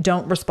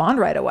don't respond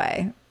right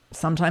away.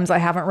 Sometimes I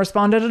haven't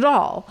responded at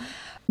all.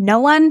 No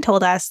one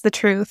told us the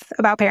truth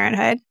about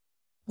parenthood.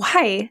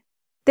 Why?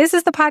 This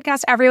is the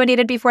podcast everyone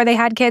needed before they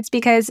had kids,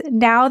 because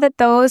now that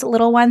those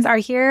little ones are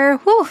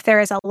here, there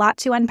is a lot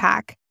to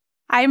unpack.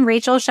 I'm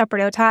Rachel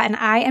Shepardota, and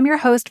I am your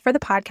host for the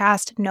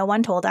podcast No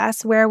One Told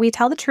Us, where we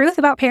tell the truth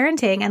about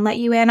parenting and let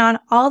you in on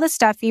all the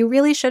stuff you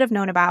really should have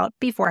known about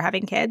before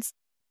having kids.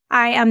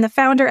 I am the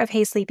founder of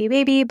Hey Sleepy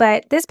Baby,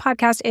 but this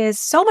podcast is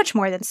so much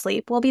more than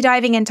sleep. We'll be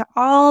diving into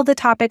all the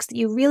topics that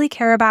you really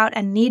care about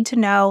and need to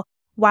know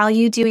while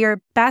you do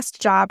your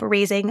best job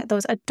raising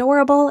those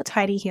adorable,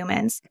 tiny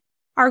humans.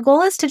 Our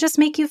goal is to just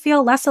make you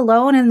feel less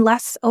alone and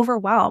less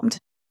overwhelmed.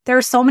 There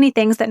are so many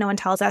things that no one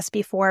tells us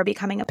before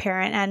becoming a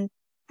parent, and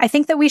I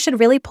think that we should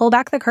really pull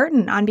back the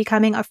curtain on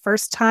becoming a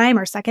first-time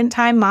or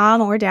second-time mom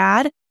or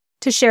dad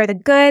to share the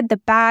good, the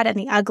bad, and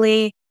the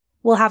ugly.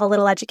 We'll have a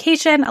little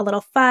education, a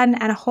little fun,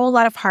 and a whole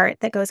lot of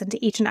heart that goes into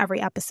each and every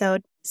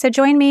episode. So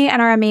join me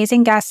and our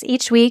amazing guests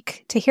each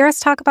week to hear us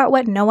talk about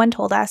what no one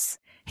told us.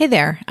 Hey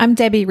there, I'm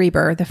Debbie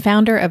Reber, the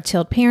founder of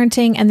Tilt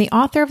Parenting and the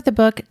author of the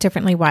book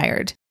Differently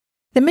Wired.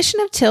 The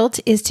mission of Tilt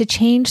is to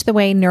change the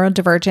way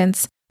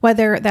neurodivergence,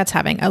 whether that's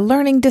having a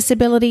learning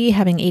disability,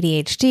 having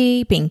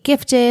ADHD, being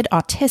gifted,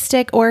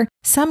 autistic, or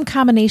some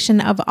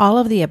combination of all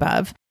of the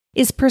above,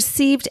 is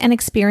perceived and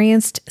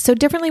experienced so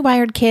differently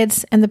wired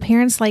kids and the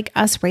parents like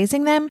us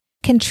raising them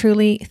can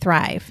truly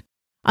thrive.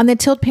 On the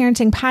Tilt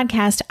Parenting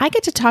podcast, I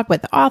get to talk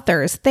with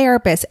authors,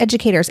 therapists,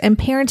 educators, and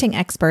parenting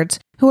experts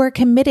who are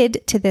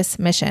committed to this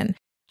mission.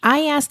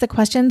 I ask the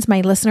questions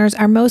my listeners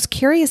are most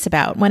curious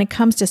about when it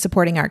comes to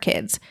supporting our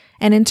kids.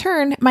 And in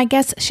turn, my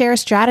guests share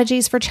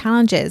strategies for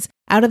challenges,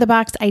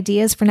 out-of-the-box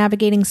ideas for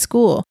navigating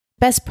school,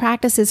 best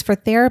practices for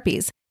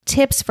therapies,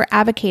 tips for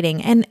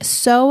advocating, and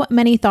so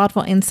many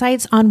thoughtful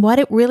insights on what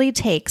it really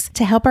takes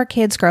to help our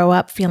kids grow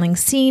up feeling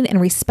seen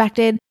and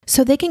respected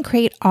so they can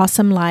create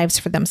awesome lives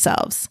for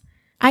themselves.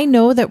 I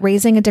know that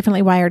raising a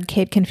differently wired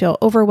kid can feel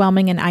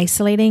overwhelming and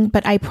isolating,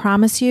 but I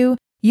promise you,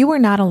 you are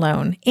not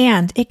alone,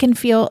 and it can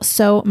feel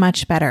so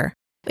much better.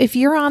 If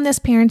you're on this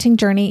parenting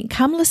journey,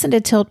 come listen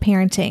to Tilt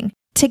Parenting.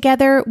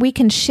 Together, we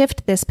can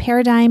shift this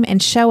paradigm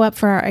and show up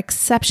for our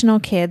exceptional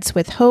kids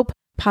with hope,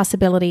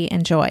 possibility,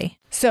 and joy.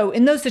 So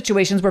in those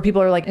situations where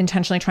people are like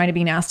intentionally trying to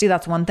be nasty,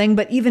 that's one thing.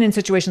 But even in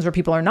situations where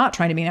people are not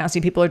trying to be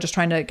nasty, people are just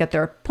trying to get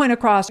their point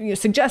across,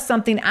 suggest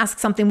something, ask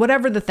something,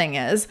 whatever the thing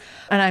is.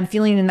 And I'm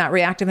feeling in that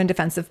reactive and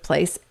defensive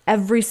place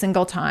every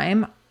single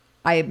time.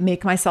 I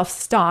make myself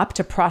stop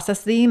to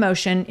process the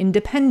emotion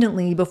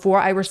independently before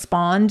I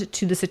respond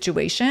to the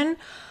situation.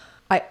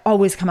 I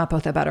always come up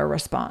with a better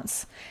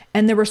response.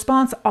 And the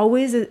response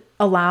always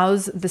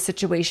allows the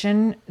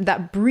situation,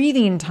 that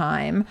breathing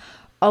time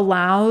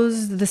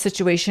allows the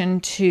situation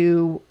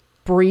to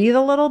breathe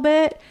a little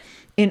bit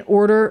in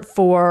order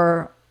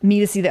for me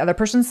to see the other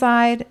person's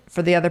side,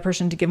 for the other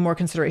person to give more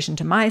consideration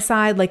to my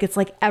side. Like, it's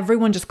like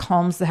everyone just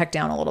calms the heck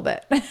down a little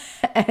bit.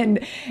 And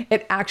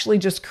it actually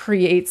just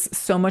creates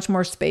so much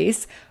more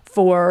space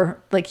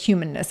for like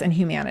humanness and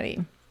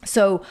humanity.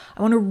 So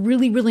I want to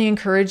really, really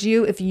encourage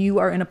you, if you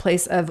are in a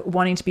place of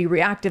wanting to be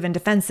reactive and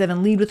defensive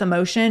and lead with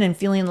emotion and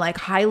feeling like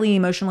highly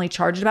emotionally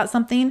charged about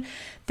something,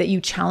 that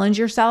you challenge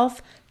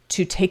yourself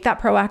to take that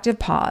proactive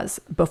pause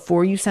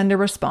before you send a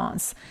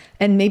response.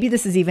 And maybe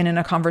this is even in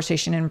a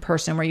conversation in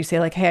person where you say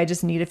like, hey, I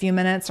just need a few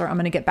minutes, or I'm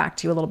going to get back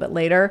to you a little bit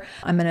later.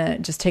 I'm going to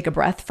just take a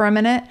breath for a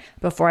minute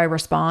before I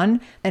respond,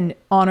 and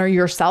honor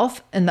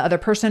yourself and the other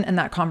person and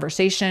that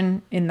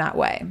conversation in that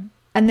way.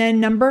 And then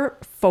number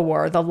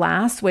 4, the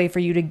last way for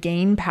you to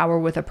gain power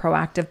with a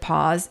proactive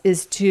pause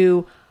is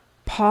to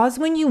pause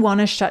when you want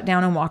to shut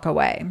down and walk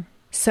away.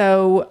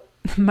 So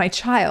my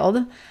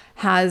child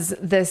has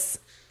this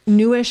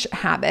newish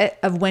habit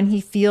of when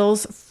he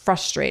feels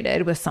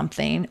frustrated with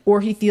something,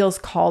 or he feels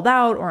called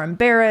out or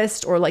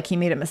embarrassed, or like he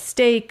made a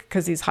mistake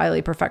because he's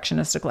highly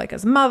perfectionistic like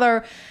his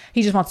mother,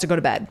 he just wants to go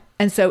to bed.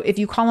 And so if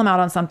you call him out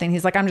on something,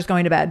 he's like, I'm just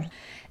going to bed.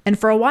 And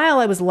for a while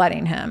I was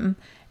letting him.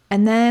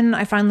 And then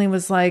I finally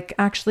was like,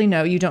 actually,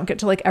 no, you don't get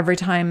to like every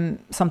time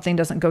something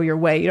doesn't go your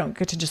way, you don't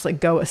get to just like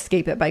go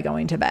escape it by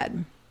going to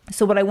bed.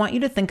 So what I want you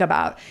to think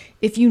about,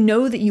 if you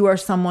know that you are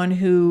someone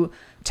who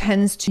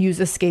tends to use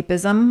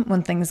escapism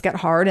when things get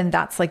hard and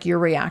that's like your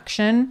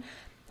reaction,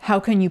 how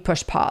can you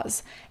push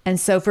pause? And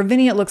so for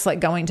Vinny, it looks like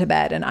going to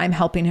bed, and I'm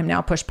helping him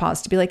now push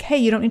pause to be like, hey,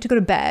 you don't need to go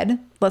to bed.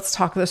 Let's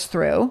talk this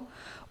through.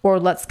 Or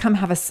let's come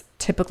have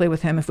typically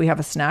with him, if we have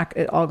a snack,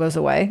 it all goes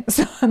away.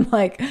 So I'm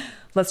like,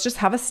 let's just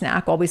have a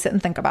snack while we sit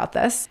and think about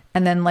this.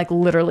 And then like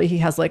literally he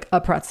has like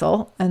a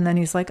pretzel, and then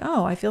he's like,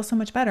 oh, I feel so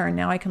much better. And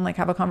now I can like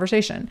have a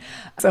conversation.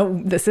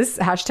 So this is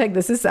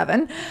 #this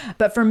is7.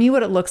 But for me,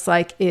 what it looks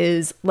like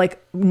is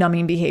like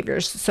numbing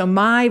behaviors. So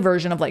my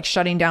version of like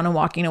shutting down and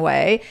walking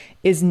away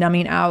is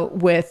numbing out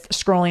with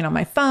scrolling on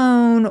my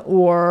phone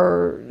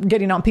or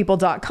getting on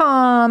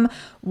people.com,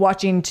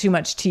 watching too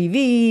much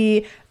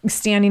TV,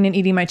 standing and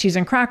eating my cheese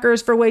and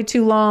crackers for way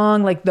too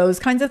long, like those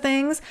kinds of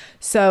things.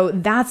 So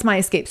that's my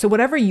escape. So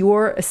whatever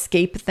your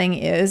escape thing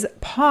is,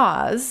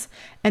 pause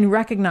and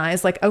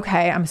recognize like,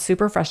 okay, I'm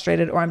super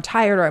frustrated, or I'm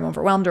tired, or I'm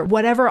overwhelmed, or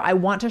whatever. I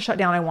want to shut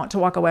down. I want to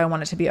walk away. I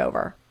want it to be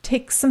over.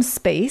 Take some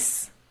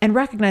space and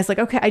recognize like,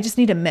 okay, I just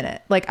need a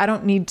minute. Like I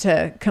don't need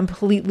to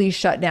completely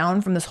shut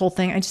down from this whole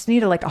thing. I just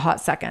need a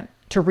hot second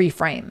to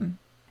reframe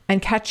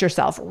and catch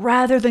yourself,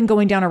 rather than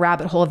going down a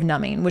rabbit hole of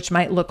numbing, which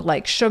might look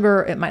like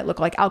sugar. It might look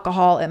like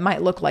alcohol. It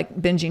might look like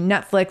binging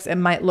Netflix. It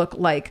might look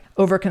like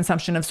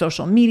overconsumption of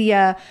social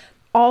media.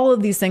 All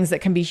of these things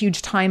that can be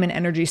huge time and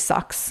energy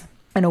sucks,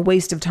 and a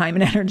waste of time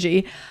and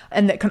energy,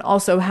 and that can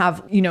also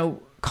have,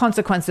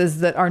 consequences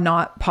that are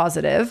not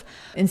positive.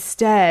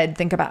 Instead,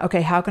 think about,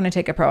 okay, how can I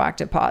take a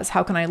proactive pause?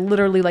 How can I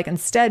literally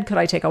instead, could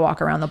I take a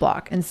walk around the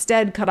block?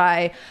 Instead, could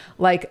I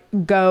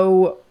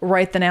go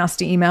write the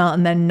nasty email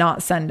and then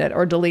not send it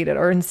or delete it?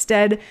 Or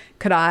instead,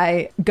 could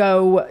I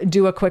go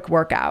do a quick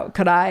workout?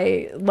 Could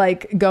I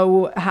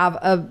go have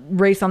a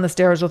race on the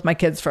stairs with my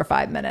kids for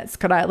 5 minutes?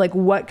 Could I,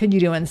 what could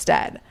you do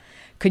instead?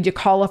 Could you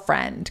call a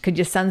friend? Could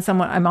you send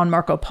someone? I'm on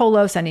Marco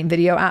Polo sending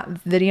video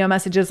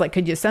messages.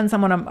 Could you send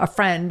someone, a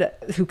friend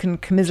who can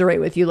commiserate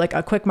with you,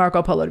 a quick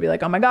Marco Polo to be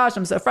like, oh my gosh,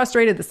 I'm so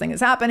frustrated. This thing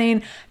is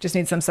happening. Just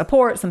need some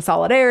support, some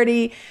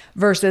solidarity,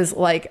 versus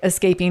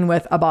escaping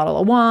with a bottle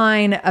of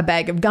wine, a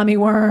bag of gummy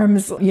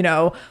worms,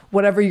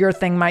 whatever your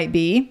thing might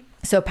be.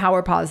 So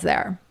power pause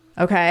there.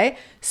 Okay.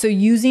 So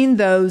using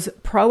those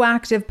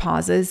proactive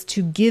pauses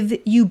to give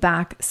you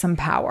back some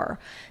power,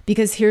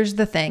 because here's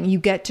the thing, you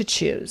get to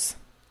choose.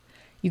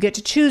 You get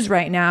to choose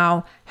right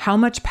now how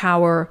much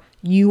power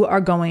you are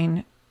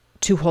going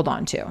to hold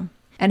on to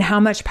and how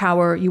much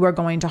power you are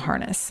going to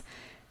harness.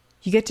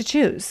 You get to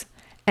choose.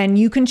 And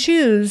you can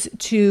choose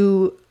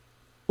to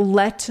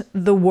let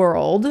the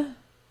world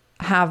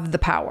have the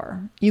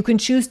power. You can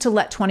choose to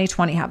let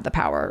 2020 have the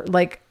power.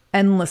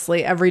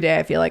 Endlessly every day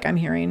I feel like I'm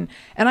hearing,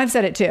 and I've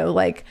said it too,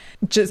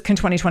 just can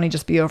 2020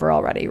 just be over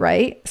already,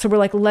 right? So we're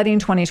letting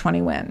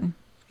 2020 win.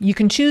 You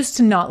can choose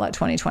to not let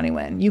 2020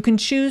 win. You can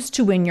choose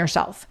to win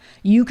yourself.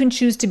 You can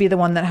choose to be the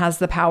one that has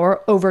the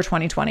power over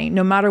 2020,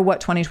 no matter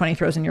what 2020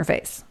 throws in your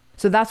face.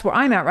 So that's where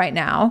I'm at right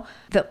now,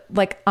 that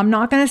I'm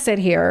not going to sit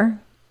here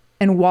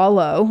and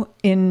wallow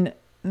in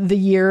the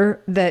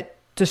year that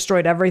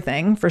destroyed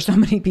everything for so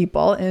many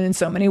people and in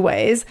so many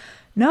ways.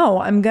 No,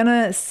 I'm going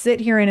to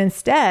sit here and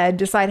instead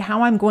decide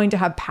how I'm going to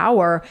have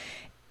power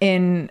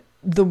in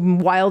the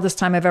wildest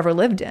time I've ever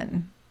lived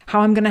in.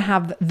 How I'm going to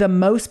have the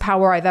most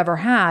power I've ever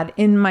had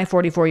in my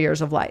 44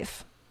 years of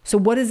life. So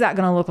what is that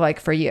going to look like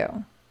for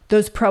you?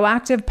 Those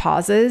proactive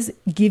pauses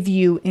give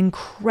you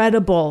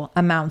incredible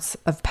amounts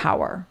of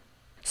power.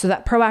 So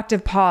that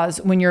proactive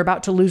pause when you're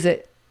about to lose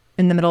it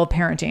in the middle of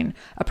parenting,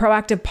 a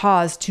proactive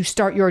pause to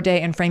start your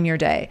day and frame your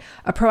day,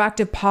 a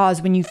proactive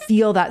pause when you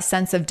feel that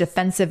sense of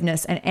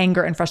defensiveness and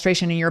anger and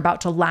frustration and you're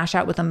about to lash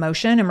out with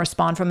emotion and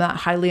respond from that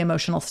highly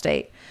emotional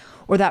state.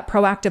 Or that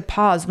proactive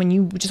pause when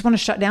you just want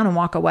to shut down and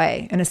walk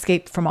away and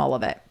escape from all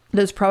of it.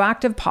 Those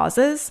proactive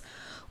pauses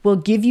will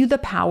give you the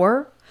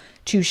power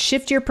to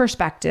shift your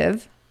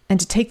perspective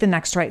and to take the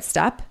next right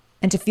step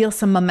and to feel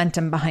some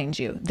momentum behind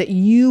you, that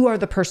you are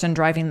the person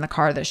driving the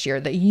car this year,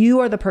 that you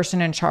are the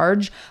person in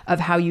charge of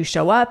how you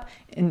show up,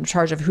 in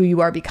charge of who you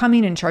are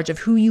becoming, in charge of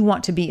who you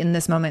want to be in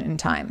this moment in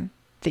time,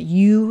 that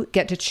you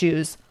get to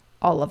choose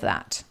all of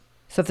that.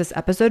 So if this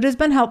episode has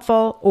been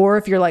helpful, or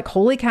if you're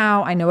holy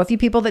cow, I know a few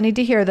people that need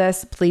to hear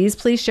this,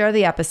 please share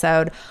the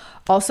episode.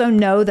 Also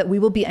know that we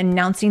will be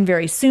announcing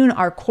very soon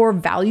our core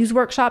values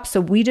workshop.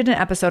 So we did an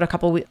episode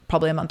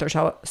probably a month or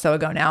so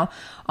ago now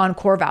on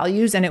core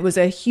values, and it was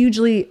a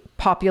hugely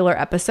popular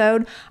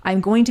episode.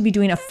 I'm going to be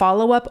doing a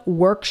follow-up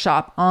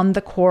workshop on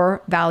the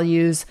core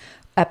values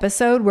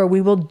episode where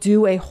we will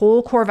do a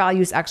whole core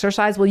values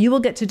exercise where you will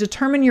get to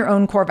determine your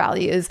own core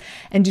values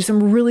and do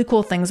some really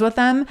cool things with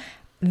them.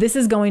 This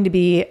is going to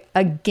be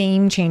a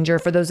game changer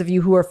for those of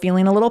you who are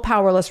feeling a little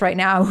powerless right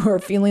now, who are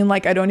feeling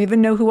like I don't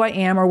even know who I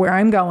am or where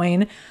I'm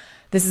going.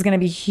 This is going to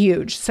be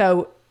huge.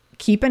 So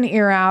keep an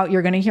ear out.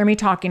 You're going to hear me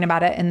talking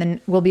about it. And then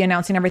we'll be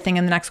announcing everything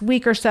in the next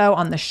week or so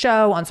on the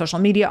show, on social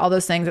media, all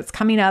those things. It's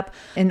coming up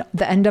in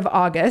the end of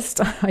August.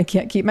 I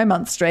can't keep my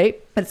months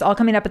straight, but it's all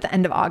coming up at the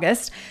end of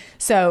August.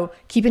 So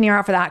keep an ear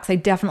out for that, because I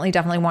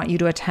definitely want you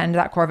to attend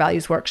that core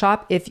values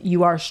workshop if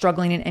you are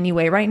struggling in any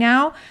way right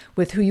now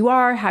with who you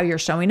are, how you're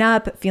showing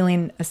up,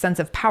 feeling a sense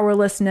of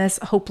powerlessness,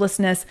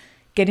 hopelessness.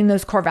 Getting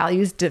those core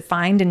values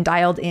defined and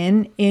dialed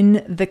in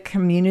the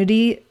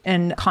community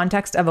and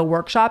context of a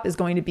workshop is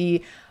going to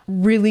be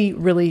really,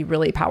 really,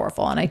 really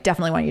powerful. And I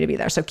definitely want you to be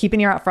there. So keep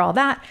an ear out for all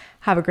that.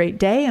 Have a great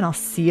day, and I'll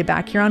see you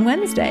back here on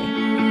Wednesday.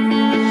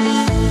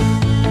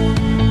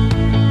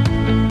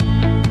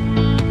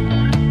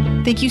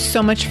 Thank you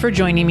so much for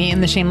joining me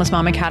in the Shameless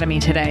Mom Academy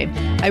today.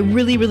 I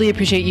really, really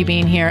appreciate you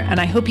being here, and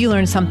I hope you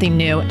learned something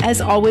new. As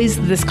always,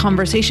 this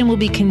conversation will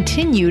be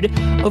continued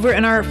over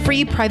in our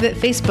free private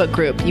Facebook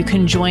group. You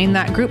can join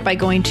that group by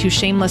going to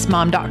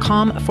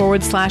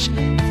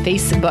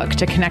shamelessmom.com/Facebook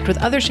to connect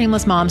with other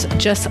shameless moms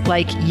just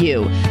like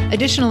you.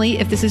 Additionally,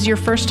 if this is your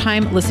first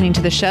time listening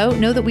to the show,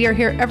 know that we are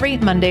here every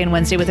Monday and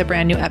Wednesday with a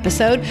brand new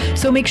episode.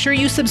 So make sure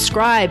you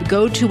subscribe.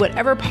 Go to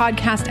whatever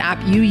podcast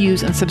app you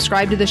use and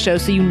subscribe to the show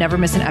so you never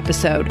miss an episode.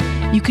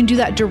 You can do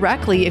that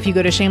directly if you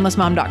go to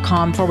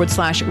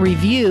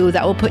shamelessmom.com/review.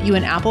 That will put you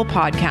in Apple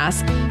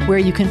Podcasts, where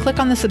you can click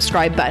on the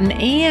subscribe button,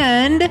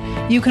 and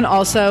you can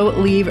also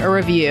leave a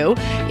review.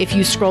 If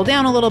you scroll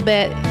down a little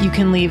bit, you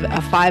can leave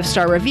a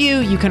 5-star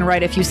review. You can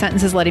write a few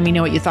sentences letting me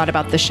know what you thought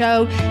about the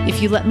show.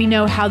 If you let me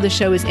know how the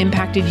show has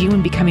impacted you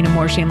in becoming a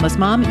more shameless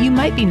mom, you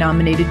might be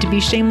nominated to be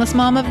Shameless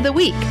Mom of the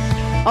Week.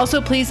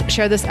 Also, please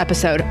share this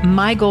episode.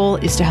 My goal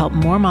is to help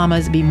more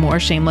mamas be more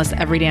shameless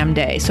every damn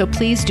day. So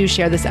please do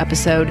share this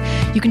episode.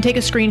 You can take a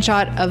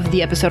screenshot of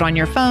the episode on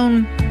your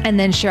phone and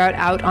then share it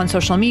out on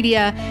social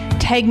media.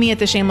 Tag me at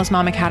the Shameless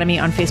Mom Academy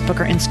on Facebook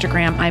or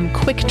Instagram. I'm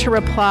quick to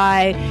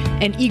reply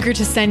and eager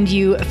to send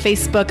you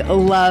Facebook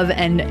love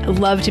and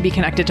love to be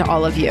connected to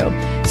all of you.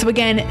 So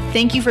again,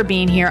 thank you for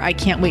being here. I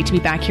can't wait to be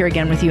back here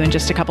again with you in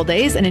just a couple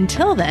days. And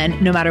until then,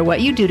 no matter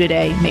what you do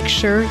today, make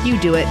sure you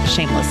do it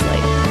shamelessly.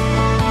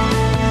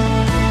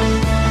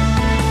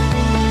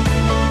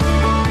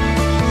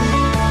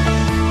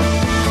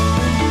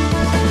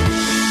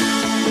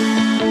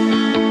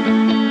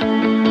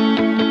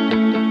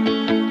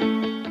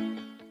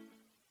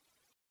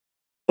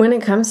 When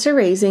it comes to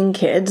raising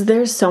kids,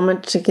 there's so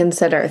much to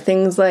consider.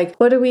 Things like,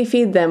 what do we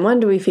feed them?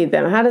 When do we feed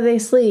them? How do they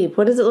sleep?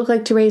 What does it look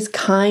like to raise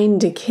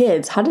kind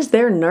kids? How does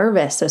their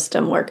nervous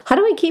system work? How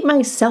do I keep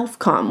myself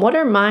calm? What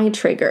are my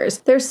triggers?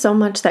 There's so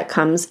much that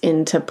comes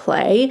into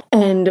play,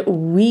 and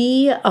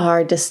we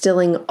are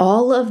distilling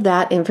all of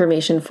that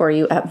information for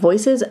you at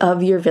Voices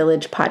of Your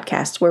Village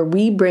podcast, where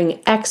we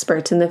bring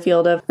experts in the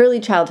field of early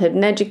childhood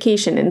and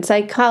education and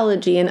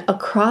psychology and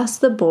across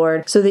the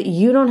board so that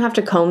you don't have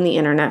to comb the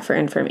internet for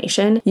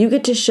information. You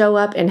get to show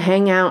up and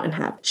hang out and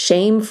have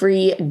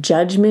shame-free,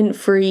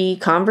 judgment-free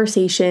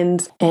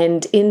conversations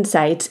and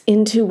insights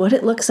into what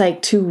it looks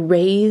like to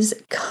raise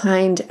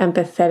kind,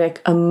 empathetic,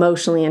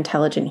 emotionally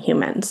intelligent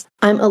humans.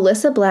 I'm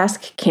Alyssa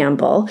Blask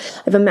Campbell.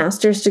 I have a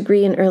master's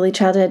degree in early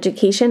childhood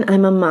education.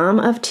 I'm a mom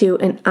of 2,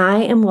 and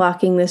I am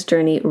walking this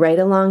journey right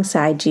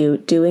alongside you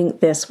doing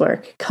this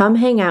work. Come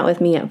hang out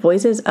with me at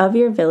Voices of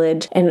Your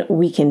Village, and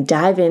we can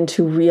dive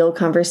into real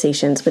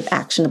conversations with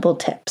actionable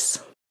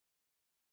tips.